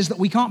it says that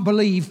we can't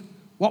believe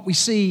what we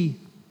see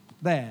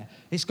there.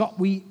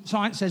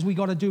 Science says we've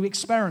got to do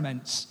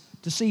experiments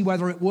to see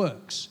whether it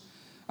works.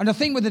 And the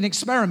thing with an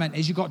experiment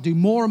is you've got to do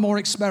more and more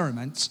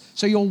experiments.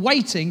 So you're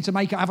waiting to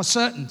have a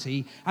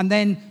certainty. And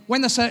then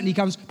when the certainty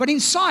comes, but in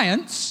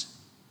science,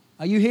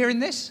 are you hearing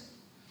this?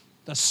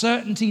 The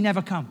certainty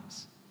never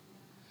comes.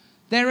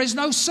 There is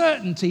no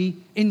certainty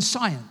in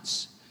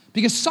science.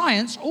 Because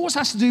science always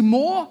has to do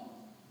more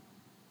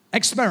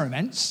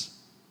experiments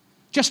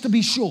just to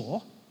be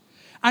sure.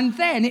 And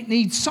then it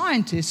needs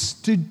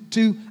scientists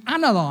to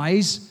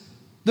analyze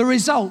the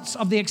results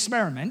of the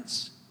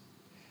experiments.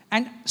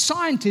 And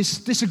scientists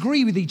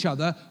disagree with each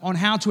other on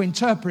how to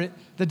interpret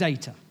the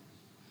data.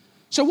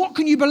 So what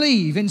can you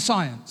believe in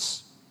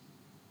science?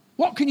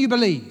 What can you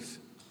believe?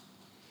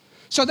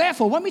 So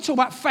therefore, when we talk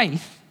about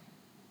faith,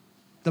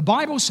 the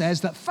Bible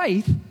says that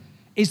faith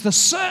is the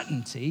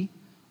certainty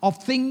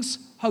of things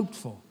hoped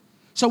for.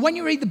 So when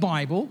you read the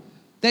Bible,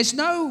 there's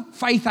no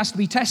faith has to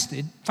be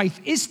tested. Faith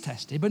is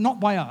tested, but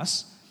not by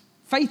us.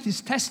 Faith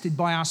is tested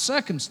by our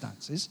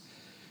circumstances.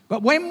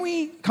 But when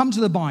we come to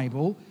the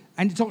Bible,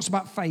 and it talks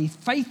about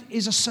faith, faith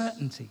is a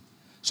certainty.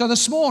 So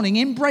this morning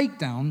in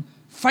Breakdown,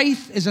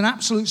 faith is an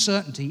absolute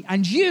certainty.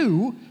 And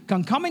you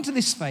can come into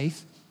this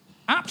faith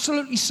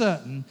absolutely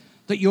certain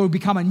that you'll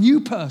become a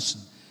new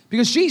person.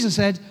 Because Jesus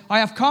said, I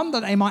have come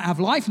that they might have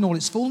life in all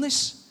its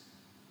fullness.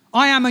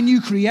 I am a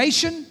new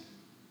creation.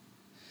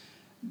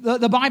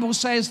 The Bible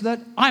says that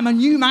I'm a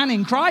new man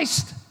in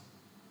Christ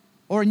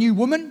or a new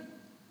woman.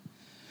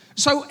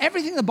 So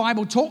everything the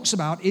Bible talks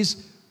about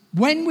is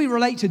when we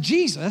relate to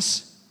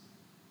Jesus,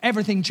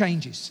 everything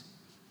changes.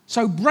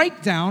 So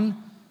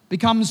breakdown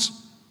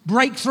becomes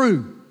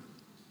breakthrough.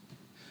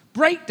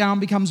 Breakdown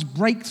becomes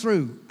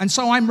breakthrough. And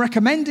so I'm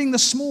recommending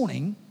this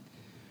morning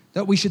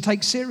that we should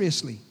take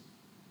seriously.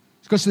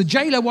 Because the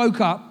jailer woke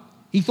up,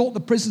 he thought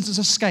the prisoners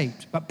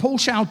escaped. But Paul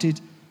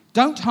shouted,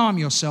 don't harm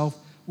yourself,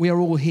 we are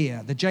all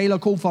here. The jailer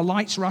called for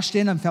lights, rushed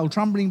in and fell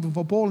trembling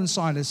before Paul and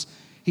Silas.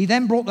 He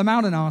then brought them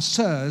out and asked,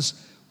 sirs,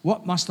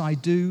 what must I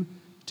do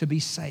to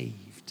be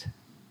saved?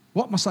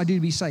 What must I do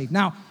to be saved?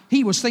 Now,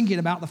 he was thinking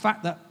about the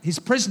fact that his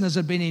prisoners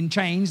had been in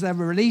chains, they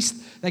were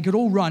released, they could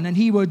all run, and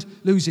he would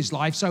lose his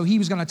life, so he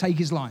was going to take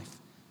his life.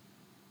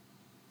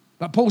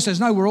 But Paul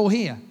says, no, we're all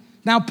here.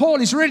 Now, Paul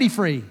is really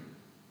free.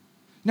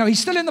 No, he's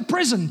still in the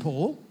prison,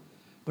 Paul,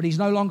 but he's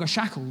no longer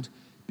shackled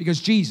because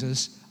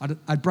Jesus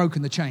had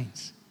broken the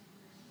chains.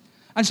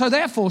 And so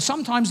therefore,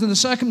 sometimes in the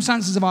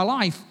circumstances of our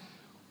life,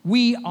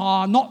 we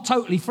are not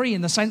totally free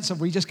in the sense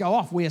of we just go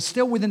off. We are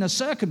still within a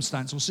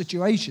circumstance or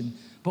situation,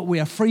 but we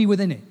are free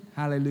within it.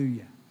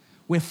 Hallelujah.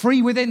 We're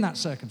free within that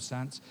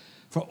circumstance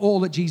for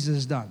all that Jesus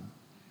has done.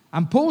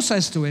 And Paul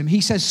says to him,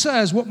 he says,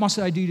 sirs, what must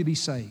I do to be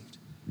saved?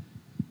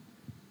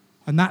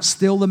 And that's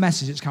still the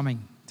message that's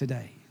coming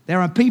today. There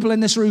are people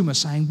in this room are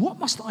saying, what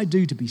must I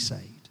do to be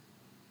saved?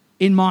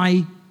 In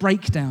my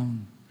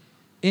breakdown,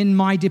 in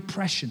my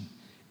depression,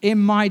 in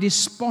my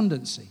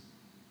despondency.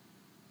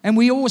 And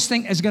we always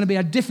think there's going to be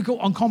a difficult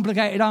and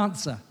complicated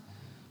answer.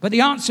 But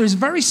the answer is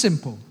very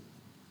simple.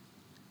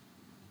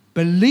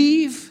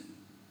 Believe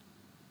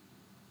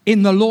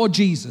in the Lord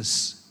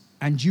Jesus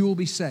and you will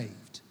be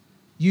saved,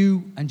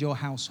 you and your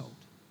household.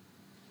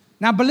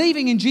 Now,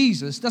 believing in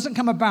Jesus doesn't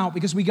come about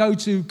because we go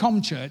to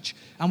ComChurch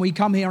and we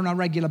come here on a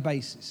regular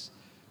basis.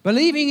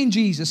 Believing in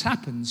Jesus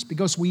happens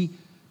because we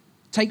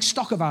take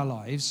stock of our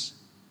lives,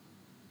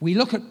 we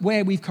look at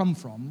where we've come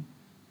from,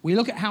 we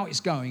look at how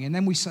it's going, and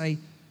then we say,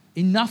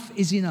 enough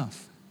is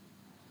enough.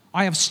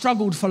 I have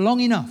struggled for long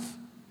enough.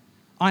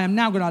 I am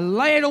now going to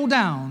lay it all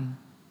down.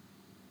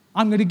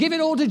 I'm going to give it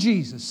all to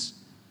Jesus,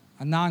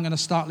 and now I'm going to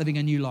start living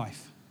a new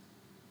life.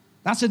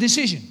 That's a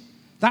decision.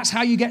 That's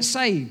how you get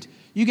saved.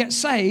 You get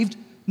saved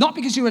not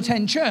because you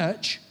attend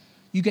church.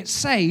 You get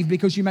saved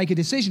because you make a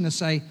decision to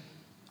say,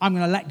 I'm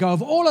going to let go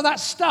of all of that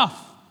stuff.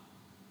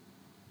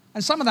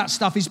 And some of that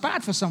stuff is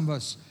bad for some of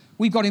us.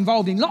 We've got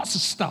involved in lots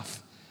of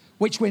stuff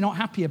which we're not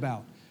happy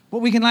about. But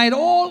we can lay it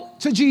all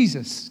to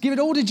Jesus, give it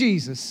all to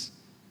Jesus.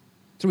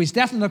 Through his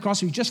death on the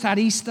cross, we've just had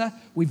Easter.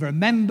 We've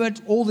remembered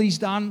all that he's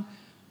done.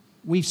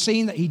 We've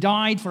seen that he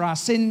died for our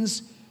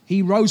sins.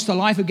 He rose to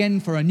life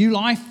again for a new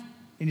life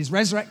in his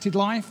resurrected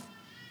life.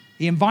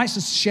 He invites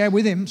us to share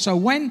with him. So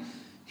when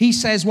he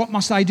says, what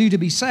must I do to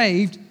be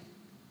saved?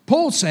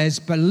 Paul says,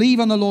 believe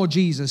on the Lord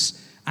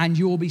Jesus and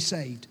you will be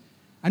saved.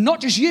 And not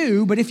just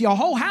you, but if your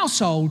whole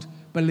household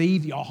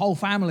believe, your whole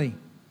family.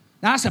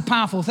 Now that's a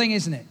powerful thing,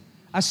 isn't it?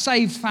 A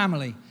saved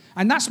family.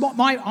 And that's what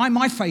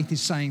my faith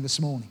is saying this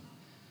morning.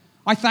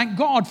 I thank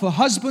God for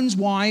husbands,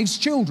 wives,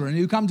 children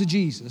who come to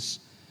Jesus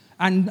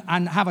and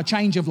have a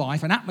change of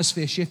life, an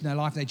atmosphere shift in their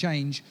life, they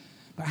change.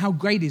 But how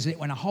great is it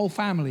when a whole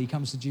family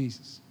comes to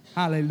Jesus?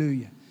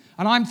 Hallelujah.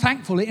 And I'm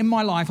thankful that in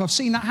my life I've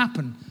seen that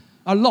happen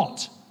a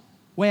lot,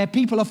 where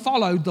people have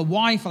followed the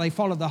wife or they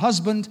followed the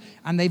husband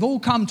and they've all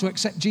come to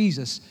accept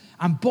Jesus.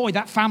 And boy,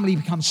 that family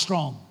becomes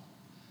strong.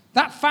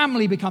 That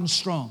family becomes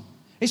strong.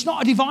 It's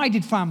not a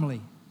divided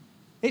family.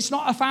 It's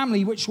not a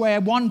family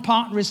where one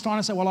partner is trying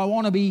to say, well, I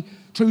want to be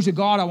true to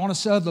God, I want to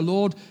serve the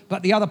Lord,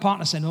 but the other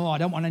partner saying, no, I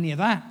don't want any of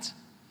that.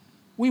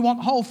 We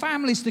want whole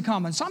families to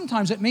come. And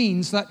sometimes it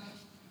means that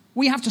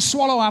we have to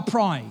swallow our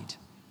pride.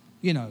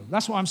 You know,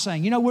 that's what I'm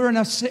saying. You know, we're in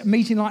a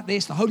meeting like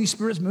this, the Holy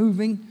Spirit's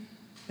moving,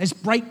 there's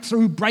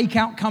breakthrough,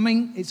 breakout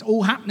coming, it's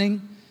all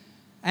happening,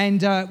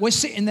 and we're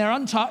sitting there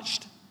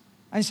untouched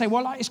and say,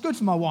 well, it's good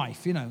for my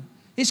wife, you know,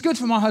 it's good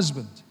for my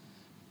husband,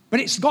 but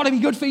it's got to be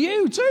good for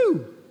you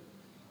too.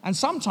 And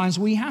sometimes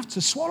we have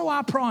to swallow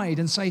our pride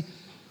and say,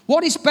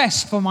 what is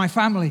best for my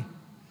family?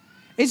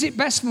 Is it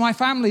best for my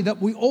family that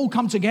we all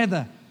come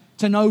together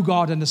to know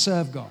God and to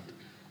serve God?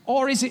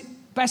 Or is it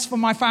best for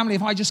my family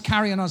if I just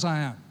carry on as I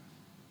am,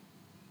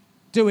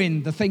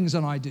 doing the things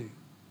that I do?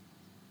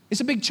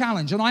 It's a big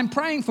challenge. And I'm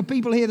praying for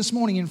people here this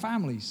morning in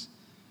families,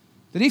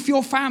 that if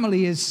your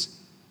family is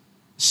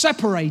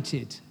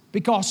separated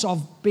because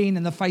of being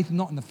in the faith and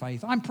not in the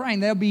faith, I'm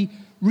praying there'll be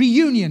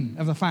reunion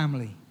of the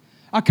family,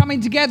 a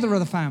coming together of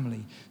the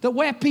family, that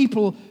where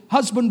people,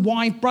 husband,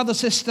 wife, brother,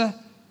 sister,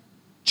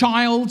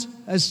 child,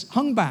 has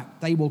hung back,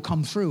 they will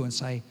come through and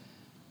say,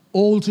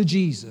 all to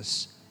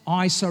Jesus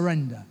I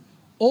surrender.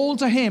 All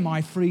to him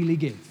I freely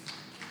give.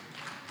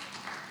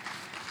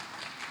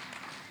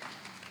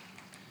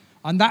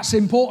 And that's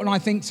important, I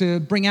think, to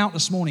bring out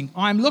this morning.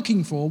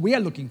 we are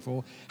looking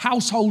for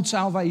household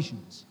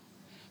salvations.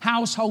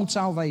 Household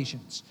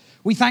salvations.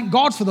 We thank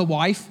God for the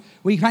wife.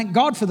 We thank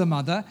God for the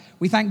mother.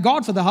 We thank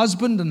God for the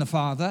husband and the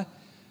father.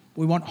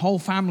 We want whole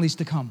families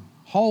to come.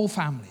 Whole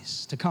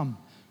families to come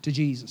to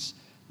Jesus.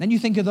 Then you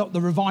think of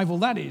the revival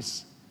that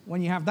is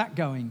when you have that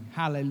going.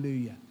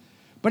 Hallelujah.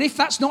 But if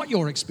that's not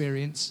your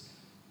experience,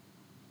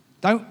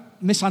 don't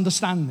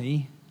misunderstand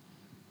me.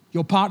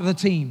 You're part of the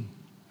team.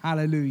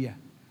 Hallelujah.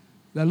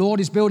 The Lord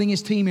is building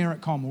his team here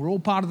at Com. We're all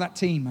part of that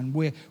team and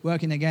we're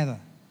working together.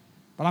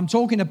 But I'm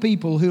talking to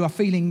people who are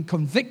feeling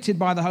convicted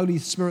by the Holy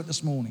Spirit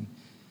this morning.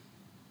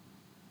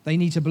 They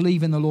need to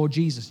believe in the Lord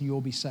Jesus and you'll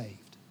be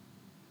saved.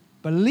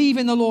 Believe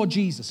in the Lord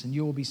Jesus and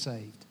you'll be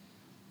saved.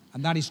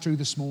 And that is true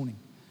this morning.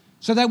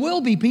 So there will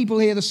be people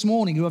here this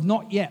morning who have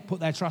not yet put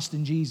their trust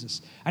in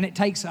Jesus. And it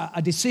takes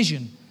a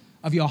decision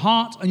of your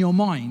heart and your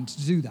mind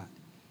to do that.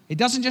 It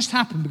doesn't just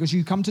happen because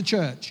you come to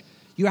church.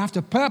 You have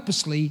to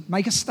purposely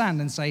make a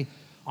stand and say,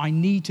 I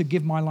need to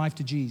give my life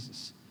to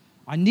Jesus.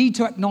 I need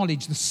to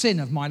acknowledge the sin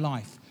of my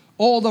life,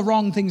 all the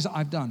wrong things that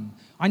I've done.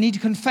 I need to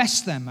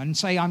confess them and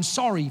say, I'm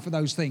sorry for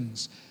those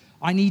things.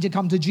 I need to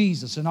come to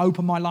Jesus and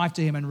open my life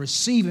to him and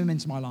receive him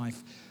into my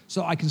life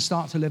so I can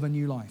start to live a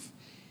new life.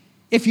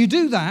 If you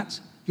do that,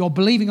 you're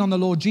believing on the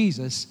Lord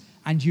Jesus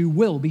and you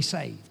will be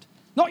saved.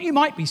 Not you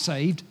might be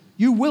saved,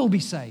 you will be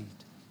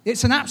saved.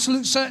 It's an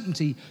absolute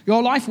certainty.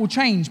 Your life will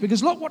change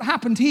because look what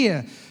happened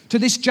here to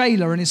this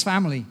jailer and his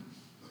family.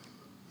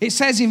 It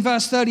says in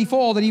verse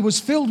 34 that he was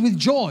filled with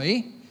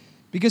joy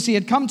because he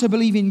had come to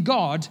believe in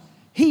God,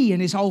 he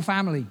and his whole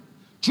family.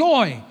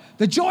 Joy.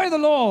 The joy of the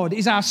Lord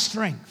is our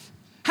strength.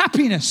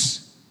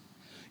 Happiness.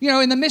 You know,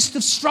 in the midst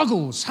of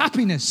struggles,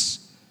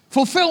 happiness,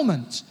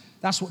 fulfillment.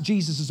 That's what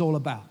Jesus is all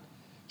about.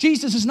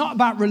 Jesus is not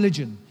about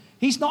religion.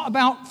 He's not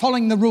about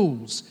following the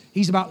rules.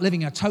 He's about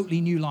living a totally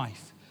new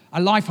life.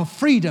 A life of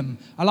freedom,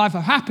 a life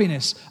of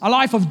happiness, a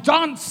life of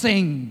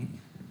dancing.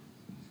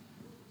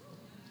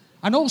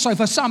 And also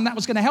for some, that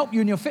was going to help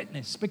you in your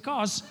fitness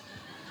because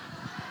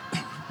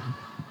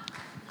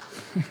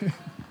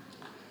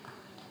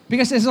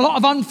there's a lot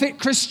of unfit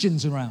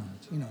Christians around,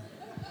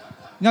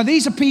 Now,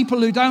 these are people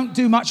who don't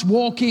do much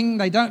walking,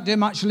 they don't do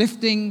much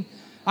lifting,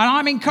 and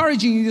I'm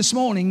encouraging you this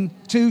morning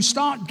to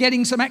start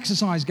getting some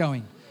exercise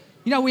going.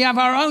 We have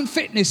our own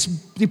fitness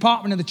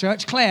department in the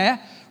church. Claire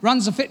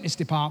runs the fitness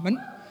department,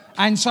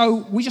 and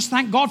so we just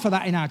thank God for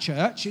that in our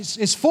church.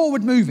 It's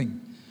forward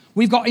moving.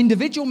 We've got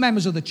individual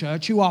members of the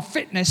church who are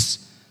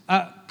fitness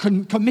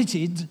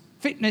committed,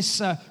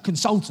 fitness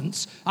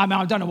consultants. I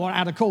don't know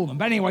how to call them,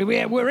 but anyway,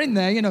 we're in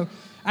there,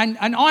 and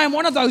I am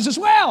one of those as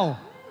well.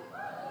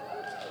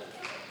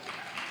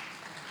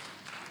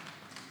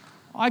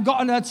 I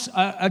got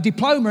a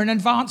diploma in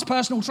advanced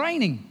personal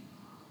training.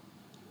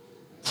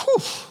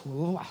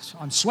 Whew,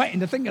 I'm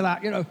sweating to think of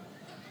that,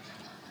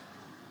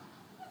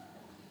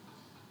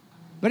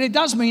 But it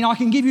does mean I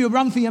can give you a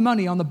run for your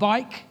money on the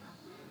bike.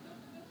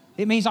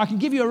 It means I can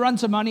give you a run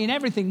to money in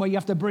everything where you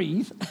have to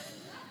breathe.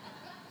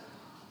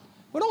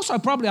 But also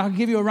probably I can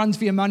give you a run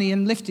for your money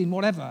in lifting,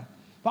 whatever.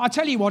 But I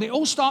tell you what, it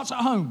all starts at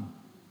home.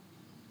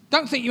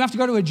 Don't think you have to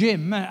go to a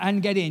gym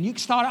and get in. You can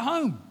start at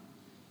home.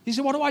 He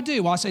said, what do I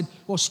do? Well, I said,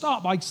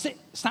 start by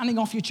standing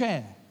off your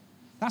chair.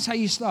 That's how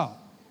you start.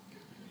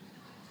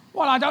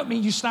 Well, I don't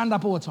mean you stand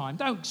up all the time.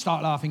 Don't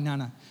start laughing,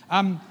 Nana.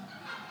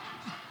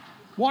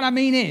 What I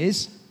mean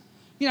is,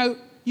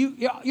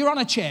 you're on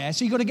a chair,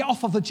 so you've got to get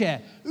off of the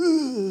chair.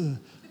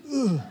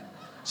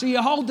 So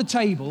you hold the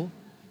table,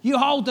 you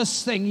hold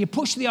this thing, you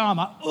push the arm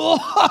up.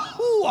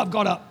 I've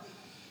got up.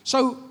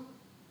 So,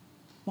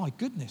 my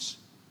goodness.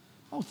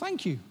 Oh,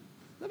 thank you.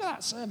 Look at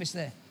that service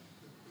there.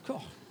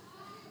 God.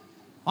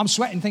 I'm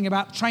sweating thinking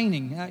about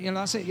training.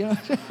 That's it.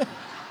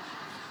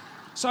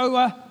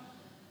 So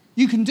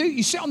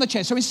you sit on the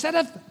chair. So instead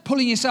of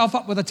pulling yourself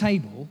up with a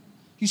table,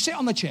 you sit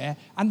on the chair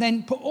and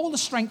then put all the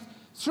strength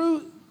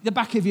through the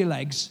back of your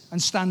legs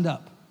and stand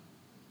up.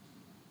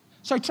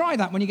 So try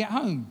that when you get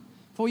home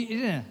before you eat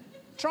dinner.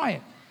 Try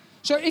it.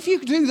 So if you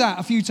do that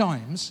a few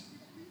times,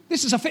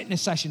 this is a fitness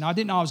session. I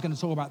didn't know I was going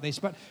to talk about this,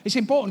 but it's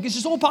important because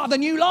it's all part of the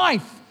new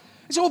life.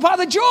 It's all part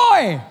of the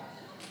joy.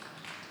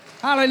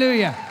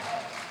 Hallelujah.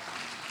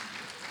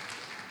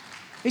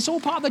 It's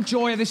all part of the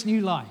joy of this new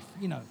life,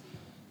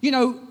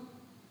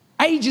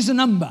 Age is a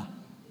number.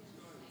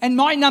 And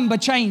my number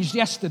changed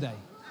yesterday.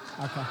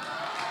 Okay.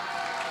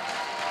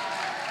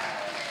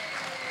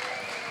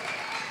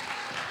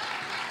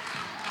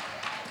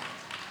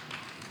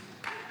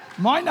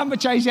 My number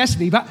changed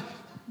yesterday, but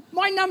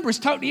my number is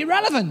totally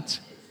irrelevant.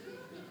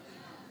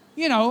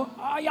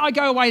 I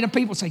go away and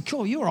people say,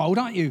 cool, you're old,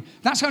 aren't you?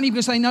 That's only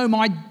because they know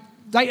my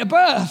date of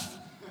birth.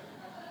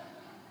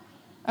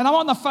 And I'm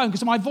on the phone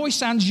because my voice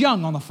sounds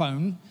young on the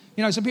phone.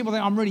 So people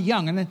think I'm really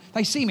young. And then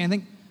they see me and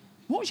think,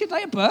 what was your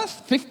date of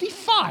birth?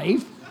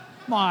 55?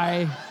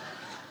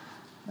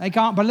 They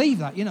can't believe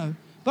that,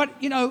 But,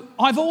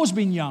 I've always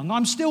been young.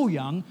 I'm still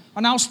young.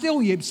 And I'll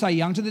still stay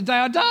young to the day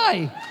I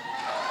die.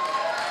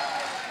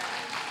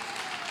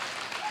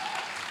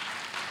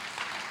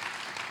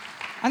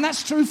 And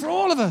that's true for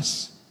all of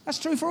us. That's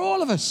true for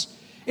all of us.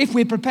 If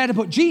we're prepared to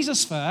put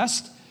Jesus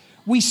first,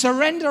 we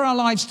surrender our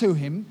lives to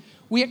him,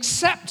 we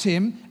accept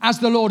him as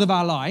the Lord of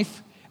our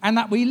life, and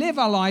that we live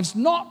our lives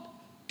not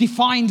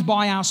defined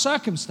by our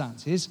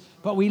circumstances,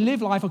 but we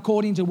live life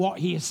according to what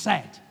he has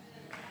said.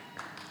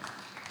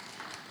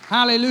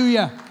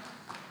 Hallelujah.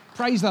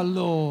 Praise the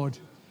Lord.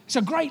 It's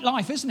a great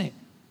life, isn't it?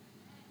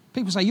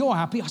 People say, you're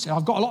happy. I say,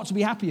 I've got a lot to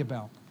be happy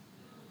about.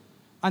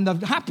 And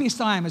the happiest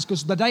I am is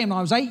because the day when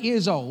I was 8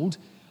 years old,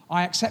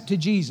 I accepted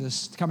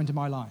Jesus to come into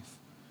my life.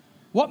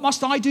 What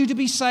must I do to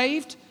be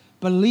saved?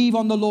 Believe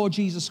on the Lord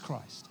Jesus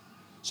Christ.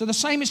 So the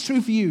same is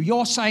true for you.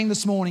 You're saying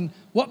this morning,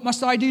 what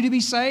must I do to be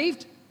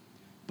saved?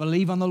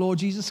 Believe on the Lord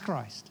Jesus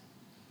Christ.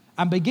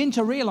 And begin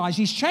to realize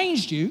he's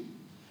changed you,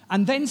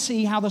 and then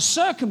see how the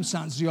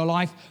circumstances of your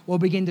life will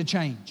begin to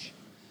change.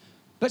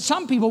 But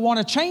some people want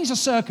to change the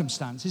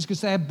circumstances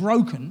because they're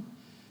broken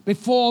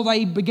before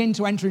they begin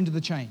to enter into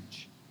the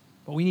change.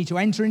 But we need to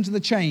enter into the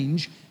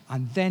change,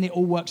 and then it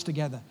all works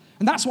together.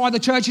 And that's why the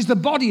church is the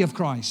body of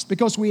Christ,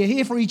 because we are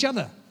here for each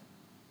other.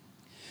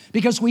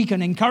 Because we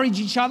can encourage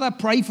each other,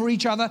 pray for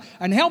each other,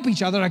 and help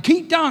each other to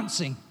keep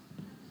dancing.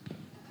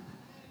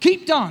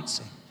 Keep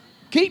dancing.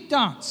 Keep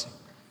dancing.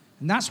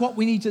 And that's what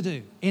we need to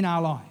do in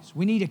our lives.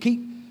 We need to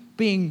keep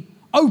being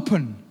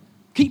open,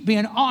 keep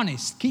being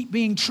honest, keep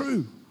being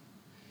true.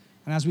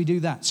 And as we do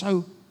that,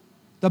 so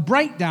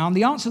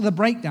the answer to the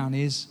breakdown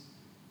is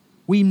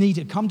we need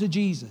to come to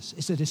Jesus.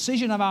 It's a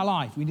decision of our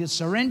life. We need to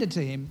surrender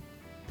to him.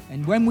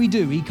 And when we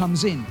do, he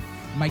comes in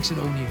and makes it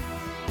all new.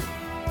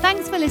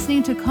 Thanks for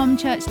listening to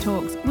ComChurch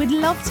Talks. We'd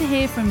love to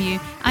hear from you,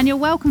 and you're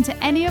welcome to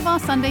any of our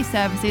Sunday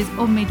services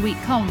or midweek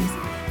comms.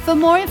 For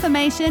more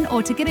information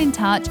or to get in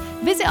touch,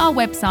 visit our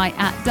website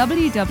at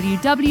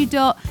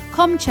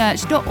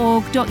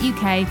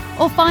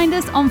www.comchurch.org.uk or find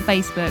us on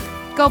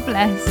Facebook. God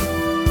bless.